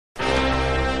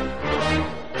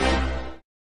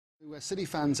Where City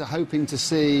fans are hoping to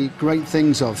see great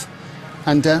things of.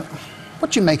 And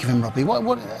what do you make of him, Robbie?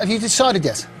 What have you decided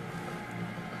yet?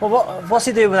 Well, what's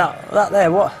he doing with that there?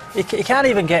 What? He can't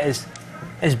even get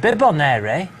his bib on there,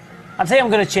 Ray. I think I'm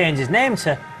going to change his name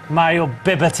to Mario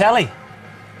Bibatelli.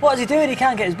 What is he doing? He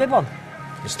can't get his bib on.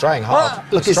 He's trying hard.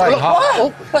 What? Look, he's trying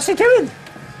hard. What's he doing?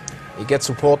 He gets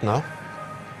support now.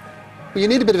 Well, you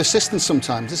need a bit of assistance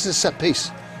sometimes. This is a set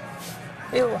piece.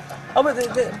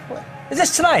 Is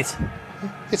this tonight?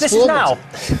 It's this is now.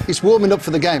 He's warming up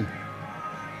for the game.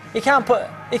 He can't put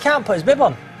his bib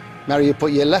on. Mario, you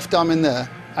put your left arm in there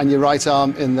and your right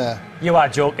arm in there. You are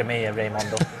joking me,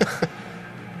 Raymondo.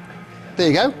 There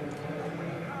you go.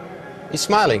 He's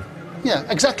smiling. Yeah,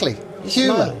 exactly.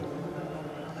 Humour.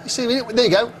 You see, there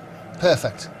you go.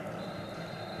 Perfect.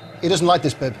 He doesn't like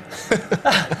this bib.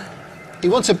 He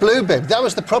wants a blue bib. That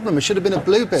was the problem. It should have been a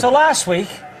blue bib. So last week,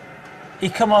 he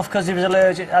come off because he was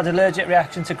had allergic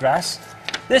reaction to grass.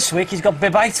 This week, he's got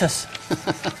bibitis.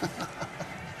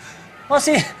 What's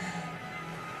he?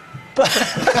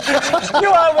 you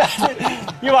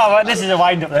are. This is a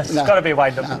wind-up. This has got to be a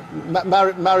wind-up.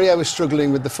 No. Mario is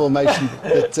struggling with the formation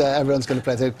that everyone's going to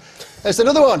play through. There's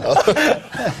another one.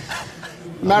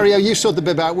 Mario, you sorted the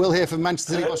bib out. We'll hear from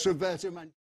Manchester City boss Roberto.